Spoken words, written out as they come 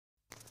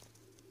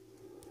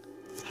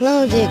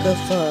Hello there,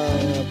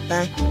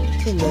 back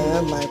to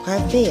the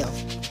Minecraft video.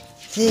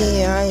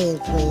 Today I am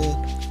playing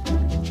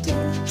the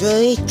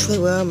Joy Tree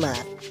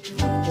map.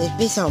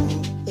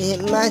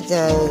 It might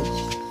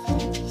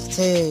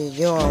to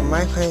your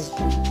Minecraft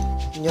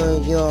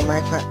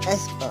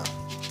expert.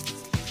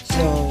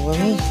 So when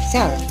we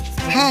start,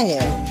 hi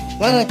there,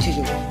 welcome to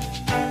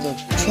the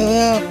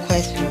Tree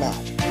Quest map.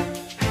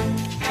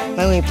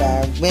 Made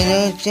by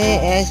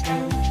Windows.js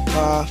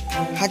for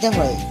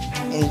Hathaway.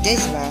 In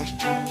this map,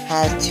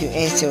 has to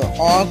answer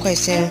all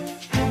questions,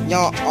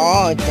 not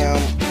all of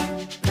them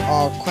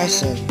are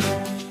questions.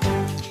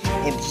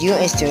 If you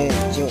answer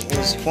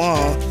is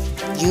wrong,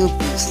 you'll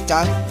be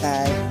struck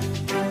by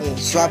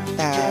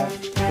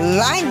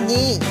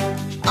lightning.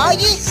 Are you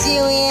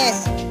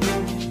serious?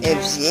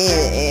 If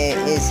it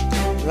is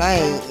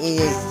right,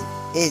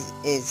 it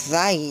is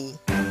right.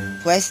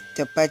 Press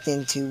the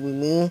button to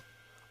remove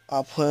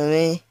or put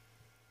it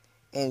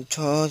and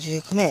control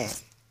the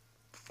command.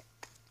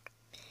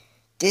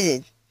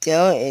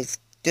 There is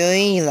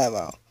 30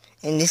 level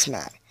in this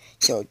map,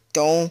 so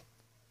don't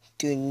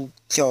open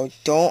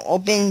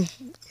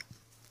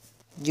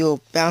your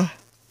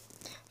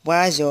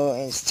browser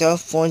and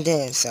start from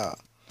the inside.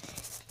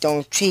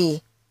 Don't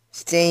stay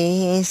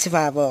in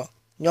survival.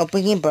 No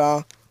breaking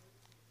ball.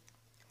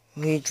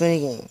 We join the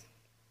game.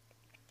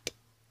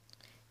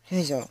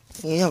 In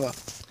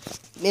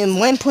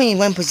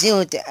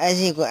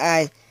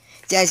 1.1.0,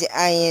 that's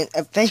I am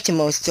adventure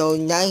mode, so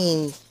now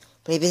you can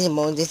play this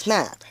mode this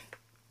map.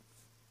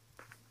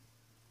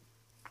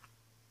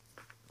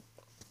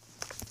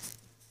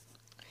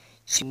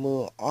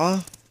 Move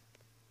on.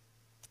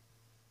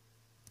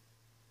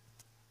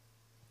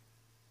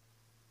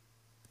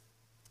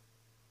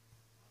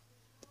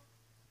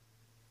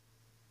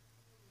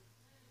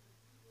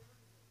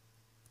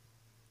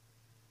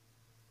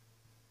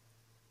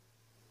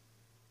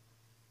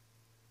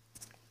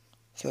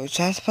 So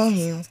transform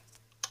here.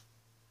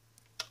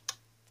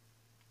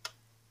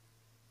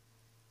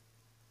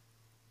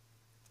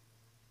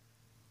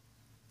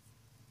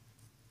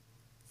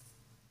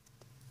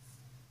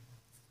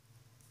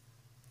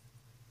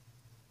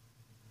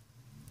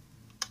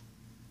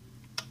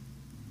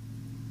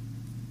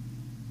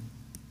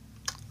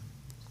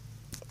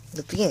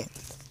 Let's begin.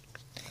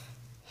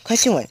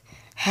 Question 1.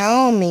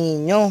 How many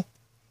no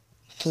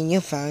can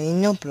you find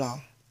in no block?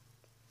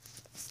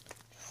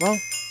 Whoa.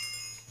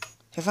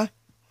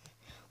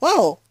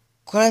 Whoa!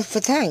 Correct for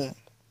time.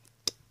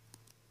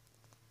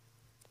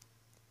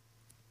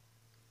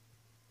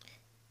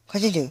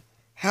 Question 2.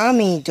 How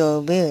many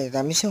doorbells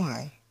are so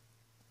high?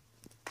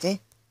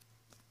 See?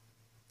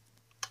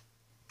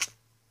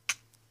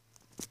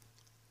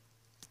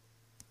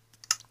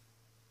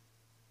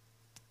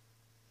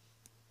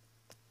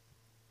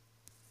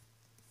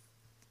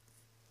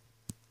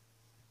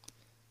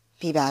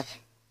 Be back.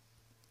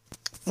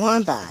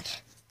 One back.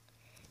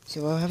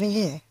 So what happened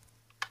here?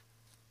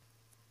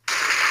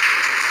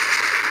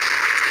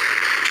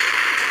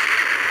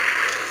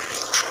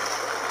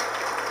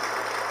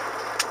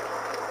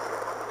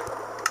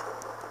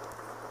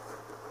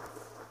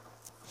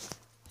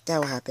 That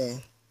will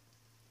happen.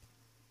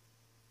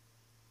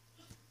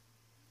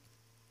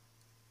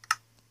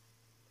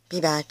 Be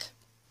back.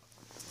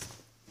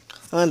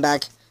 I'm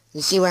back.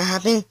 You see what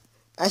happened?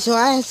 So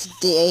I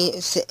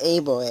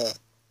disable it.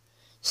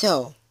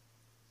 So,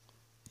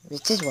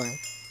 with this one.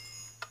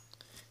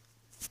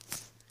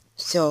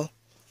 So,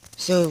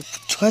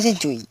 question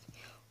 3.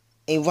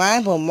 A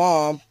rival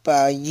mob,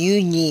 but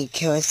you need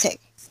kill a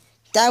sick.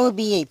 That would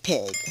be a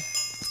pig.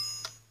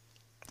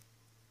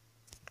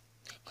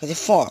 Question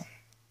 4.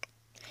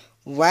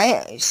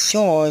 Write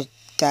sure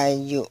that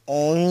you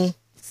only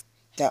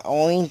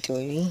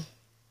 3.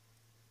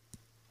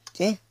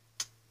 See?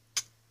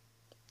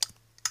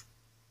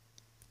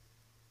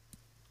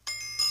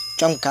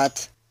 Jump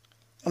cut.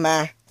 Oh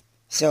man.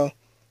 So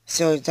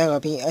that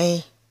will be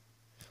a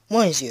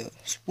 1 shot.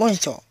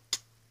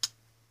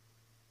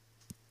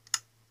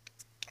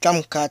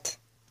 Jump cut.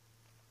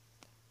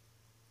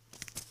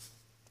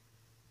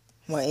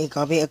 Well, it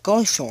gonna be a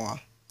ghost shot.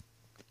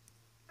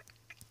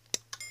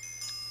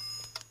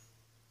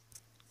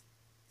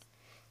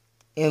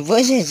 In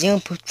version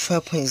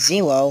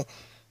 0.12.0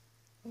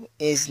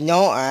 is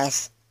known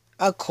as,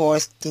 of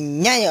course, the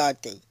night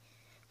update.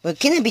 But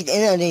can it be the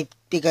end of the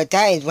because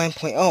that is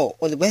 1.0,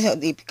 or the rest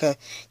of the because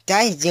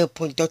that is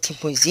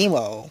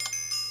 0.13.0.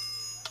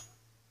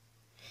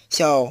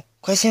 So,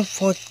 question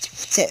 4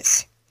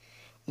 says,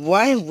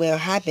 what will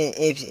happen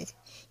if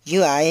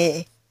you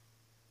added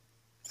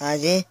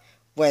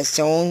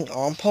redstone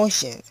on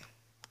potion?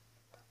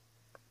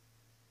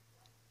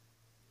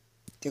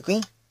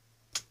 Degree?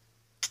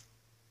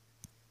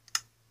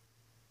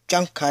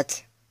 Jump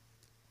cut.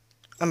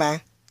 Oh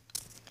man.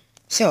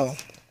 So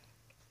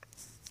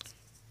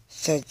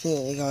then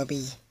it's gonna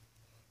be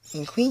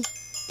increase.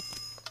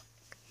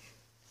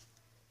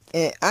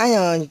 And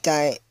iron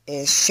that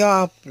is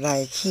sharp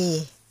like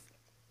he.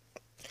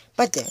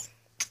 But then.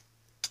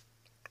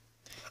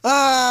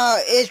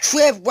 Oh, it's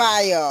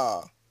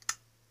tripwire.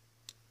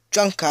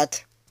 Jump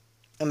cut.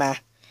 Am I?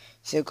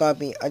 So gotta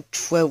be a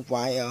 12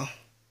 wire.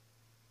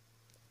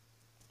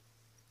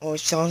 Or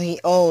something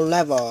old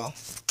level.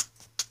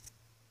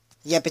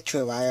 Yep, a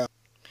 12 wire.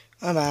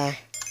 Am I?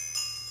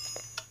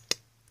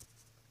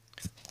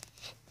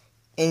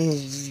 In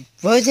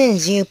version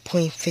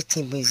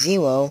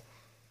 0.15.0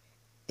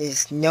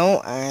 is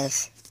known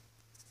as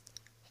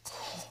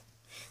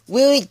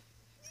really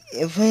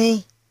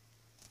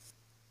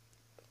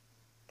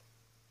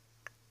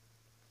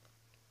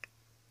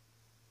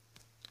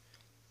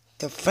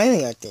the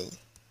friendly update.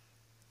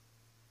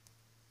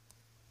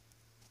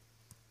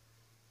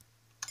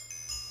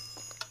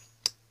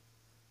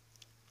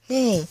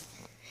 Hey,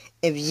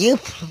 if you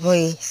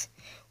place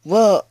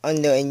were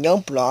under a no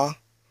block,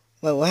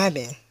 what will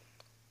happen?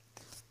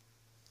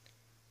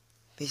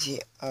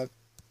 Visit a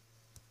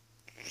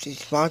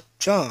smart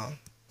drum.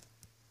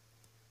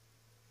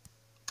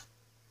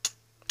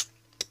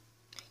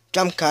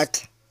 Jump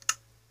cut.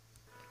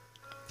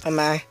 Am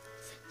I?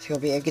 It's gonna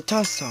be a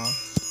guitar song.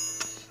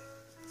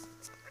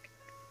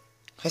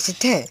 Question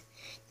 10.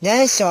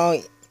 That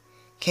song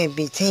can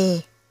be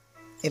seen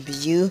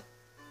if you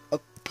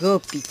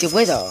could beat the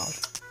winner.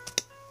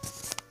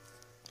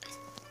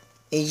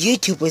 A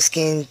YouTuber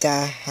skin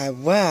that had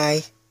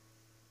right.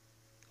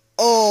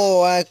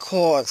 Oh, of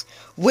course.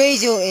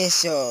 Radio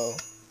intro.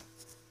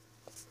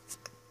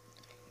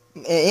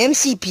 An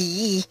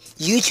MCPE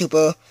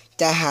YouTuber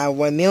that had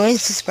 1 million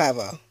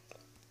subscribers.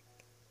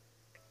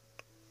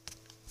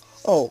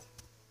 Oh,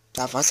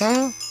 Dropbox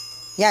Battle?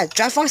 Yeah,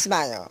 Dropbox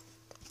Battle.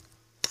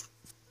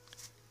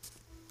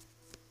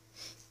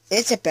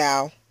 It's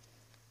about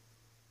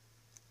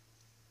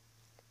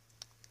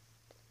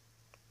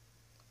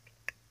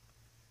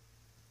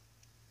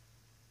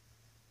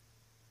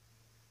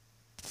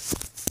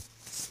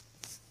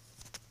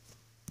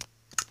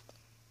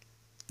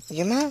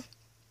your mouth.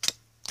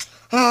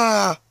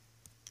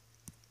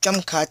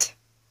 Jump cut.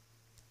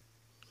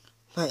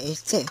 What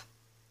is it?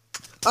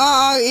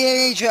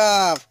 Earring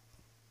drop.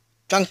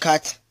 Jump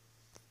cut.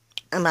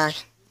 I'm back.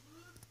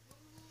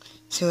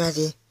 So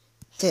ready.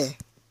 There.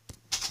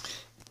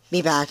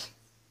 Be back.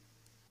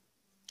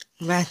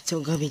 Right, so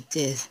gonna be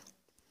this.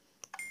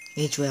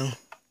 Israel.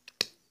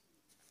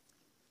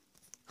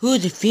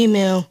 Who's the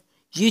female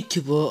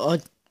YouTuber or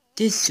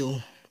this show?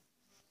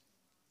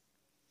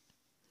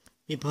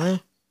 People.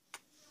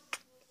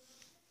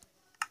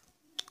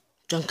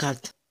 Jump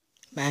cut.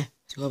 Bye.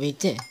 So gonna be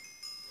this.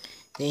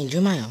 The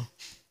Angel Mile.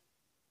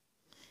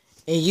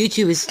 A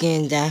YouTuber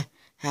skin that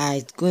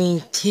has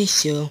green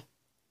tissue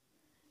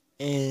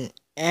and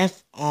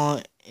F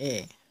on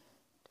it.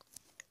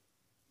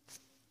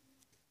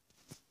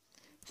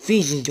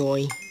 Freezing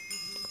Joy.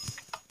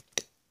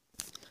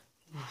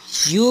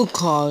 You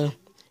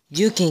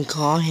can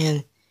call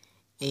him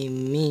a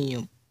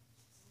minion.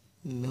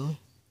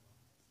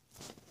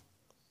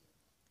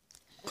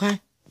 Okay.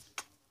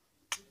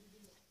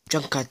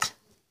 Jump cut.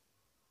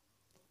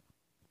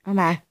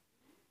 Alright.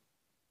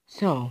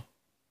 So.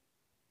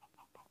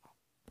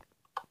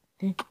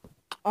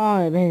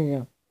 Oh,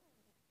 the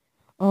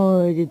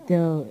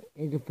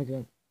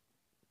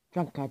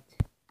jump cut.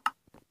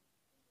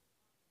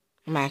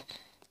 Mac.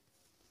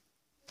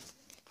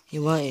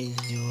 What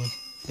is your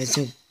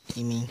vessel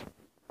gaming?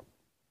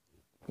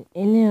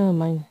 Any of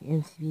my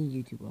MCP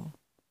YouTuber.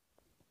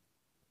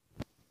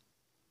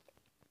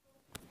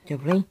 To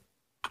play?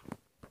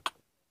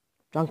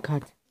 Jump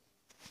cut.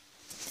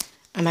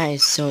 Alright,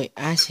 so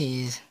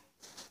actually is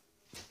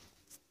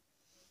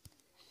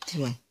this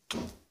one.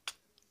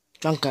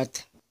 Jump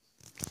cut.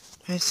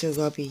 That's so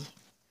gonna be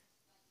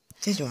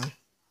this one.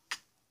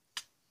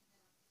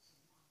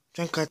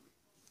 Jump cut.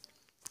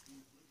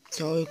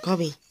 So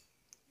copy.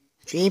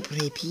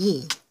 Triple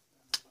P.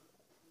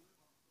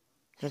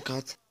 Jump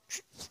cut.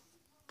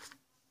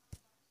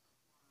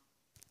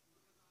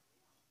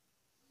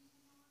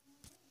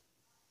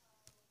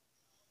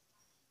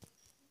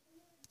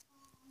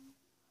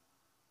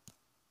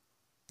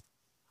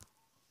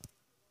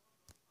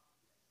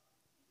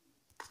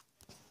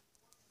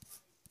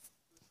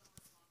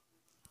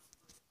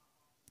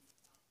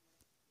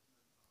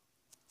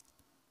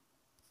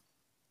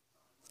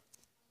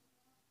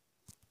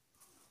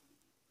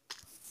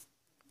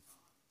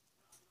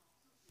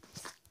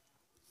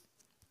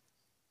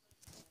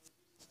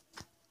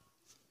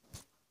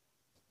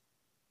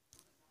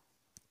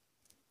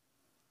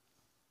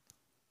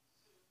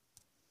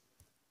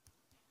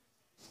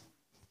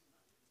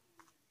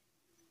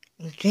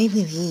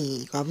 Triple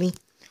P copy.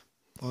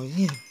 Oh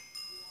yeah.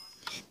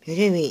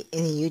 Beauty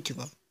in the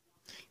YouTuber.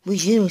 We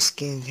should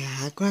skin the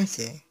high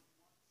glasses.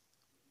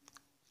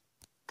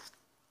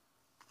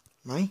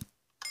 Right?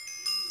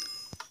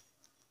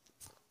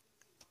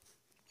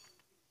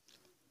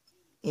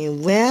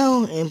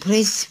 And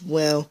place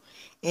well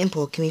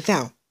import can be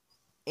found.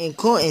 In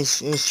court and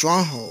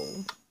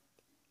stronghold.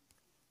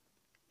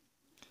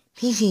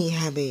 PC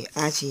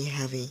actually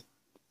have a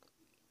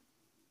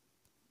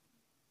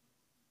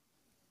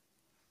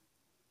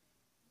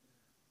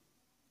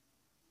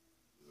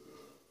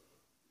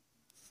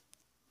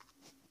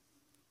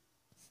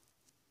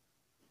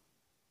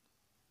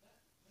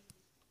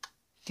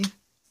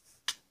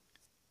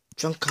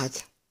Jump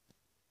cut.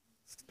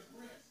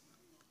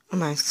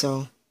 Alright,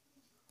 so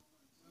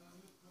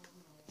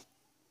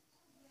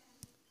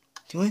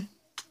doing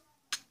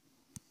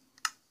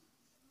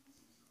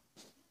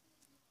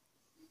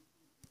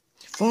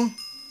four.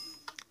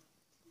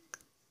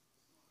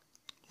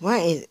 Why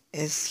is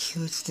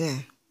excuse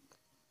there?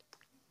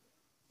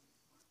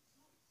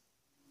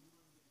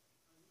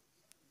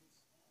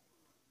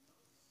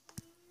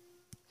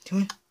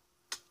 Doing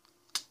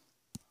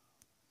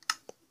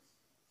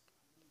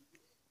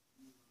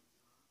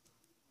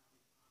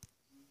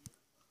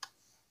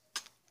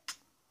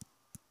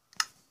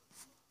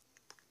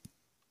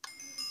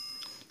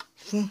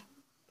four.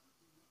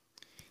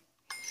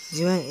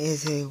 Doing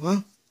is a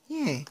well,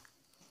 yeah.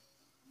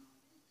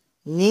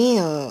 Name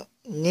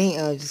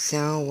of the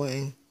sound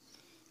when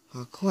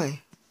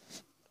quick.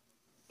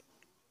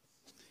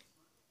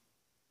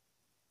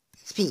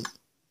 Speed.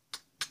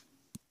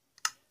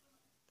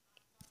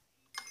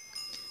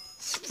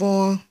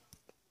 Four.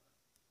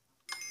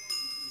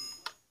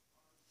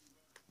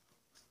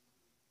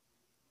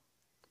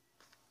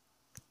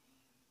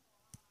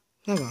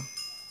 Number.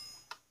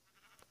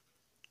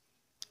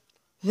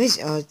 Which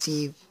of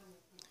the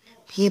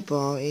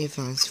people is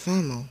from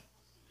Swamo?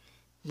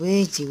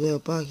 Which will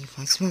bug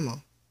from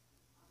Swamo?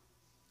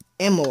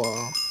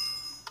 Emerald.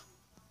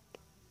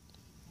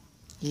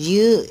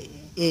 You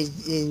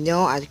is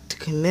no at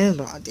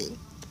community.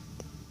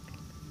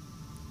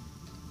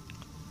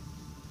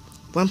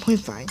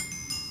 1.5.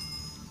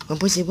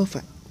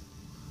 1.05.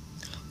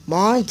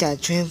 More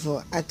that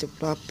travel at the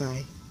block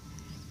by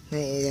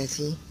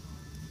 980.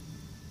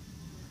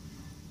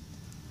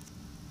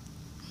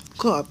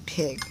 Call a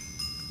pig.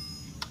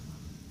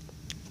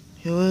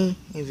 Human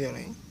and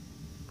villain.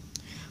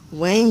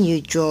 When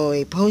you draw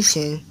a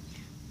potion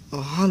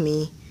or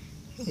honey,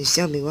 it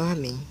shall be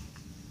warming.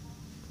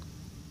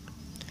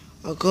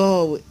 A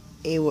goal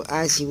it will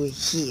actually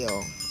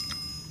heal.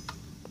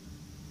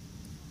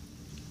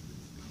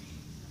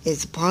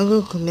 Is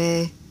Pongo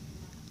command?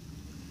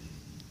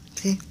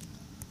 Okay.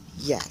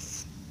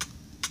 Yes.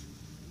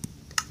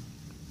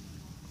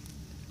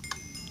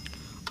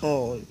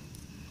 Oh.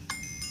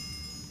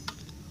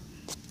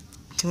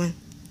 Come on.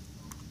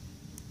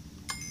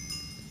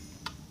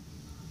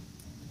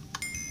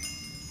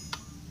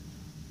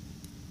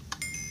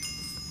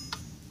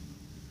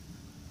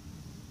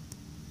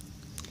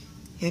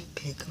 Yep,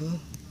 pickle.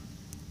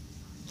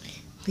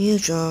 Wheel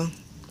draw.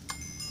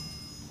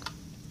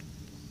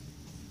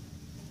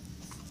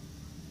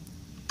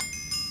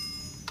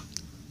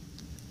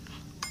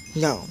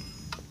 No.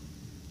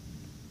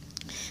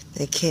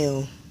 They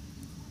kill.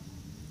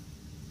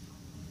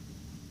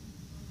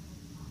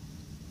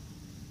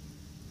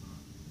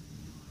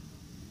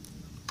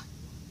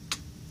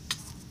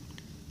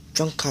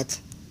 Jump cut.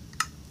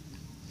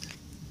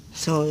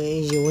 So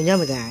you will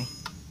never die.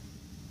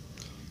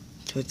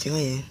 So tell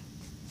you.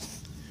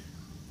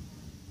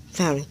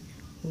 Family.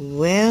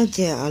 Well,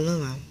 there are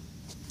no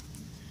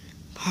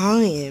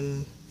Power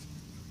and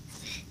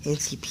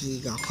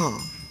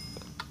NCP.com.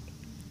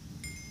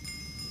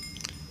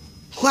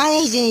 Why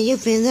isn't you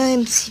find the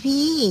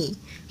MCP?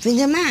 Find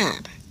the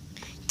map.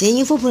 Then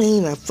you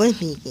playing my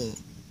first meeting.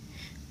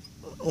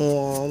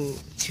 Or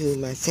to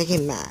my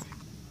second map.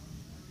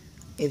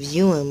 If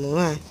you want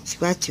more,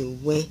 subscribe to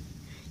wait.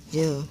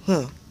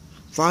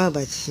 Followed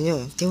by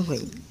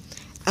differently.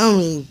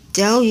 Only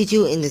tell you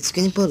to in the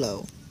screen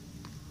below.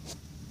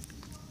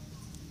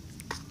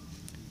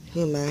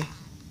 Goodbye.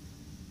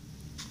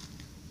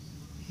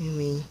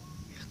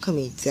 Come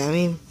here,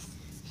 Damien.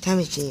 Time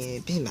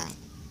machine is back.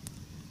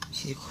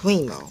 She's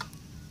queen mode.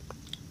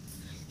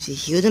 She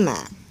healed the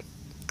map.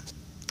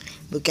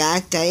 But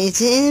God, that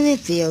is in the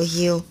video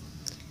here.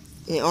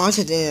 And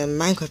also the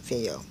Minecraft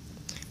video.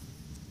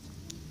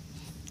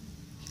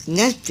 The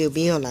next video will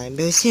be online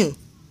very soon.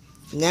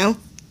 For now,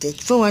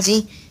 thanks for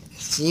watching.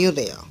 See you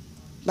later.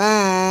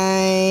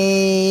 Bye.